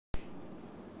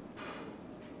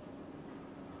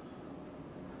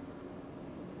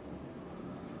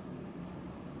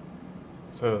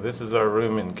So this is our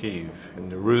room in Kiev, in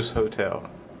the Rus Hotel.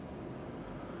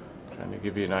 Trying to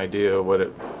give you an idea of what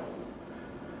it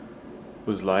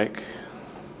was like.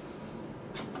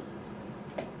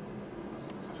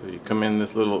 So you come in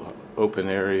this little open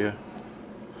area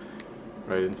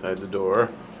right inside the door.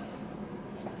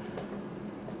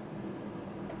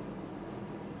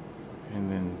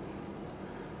 And then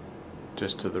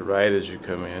just to the right as you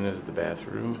come in is the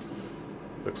bathroom.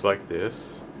 Looks like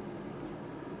this.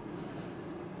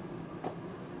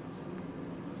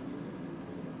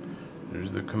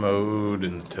 There's the commode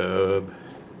and the tub.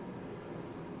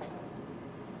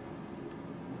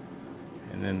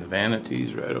 And then the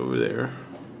vanities right over there.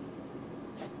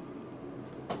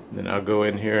 Then I'll go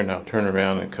in here and I'll turn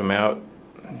around and come out.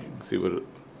 You can see what it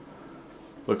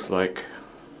looks like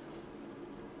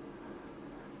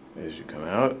as you come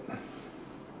out.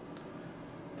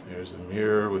 There's a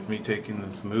mirror with me taking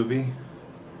this movie.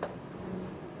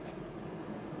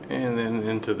 And then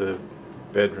into the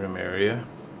bedroom area.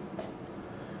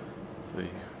 So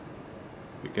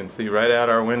you can see right out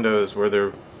our windows where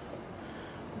they're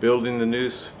building the new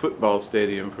football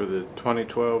stadium for the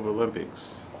 2012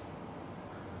 Olympics.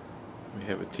 We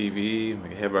have a TV,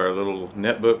 we have our little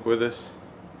netbook with us.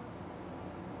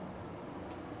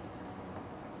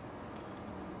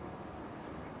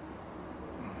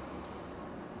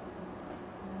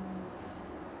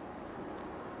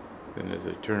 Then as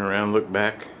I turn around, look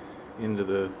back into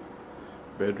the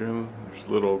bedroom, there's a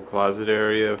little closet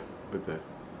area with a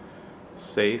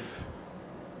safe.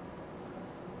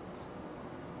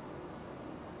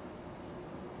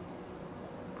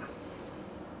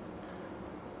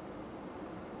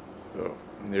 So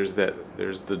there's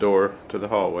the door to the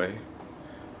hallway.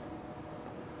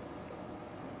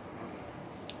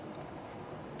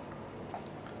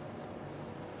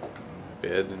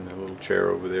 Bed and a little chair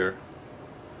over there.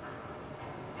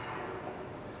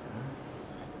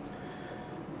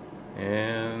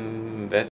 And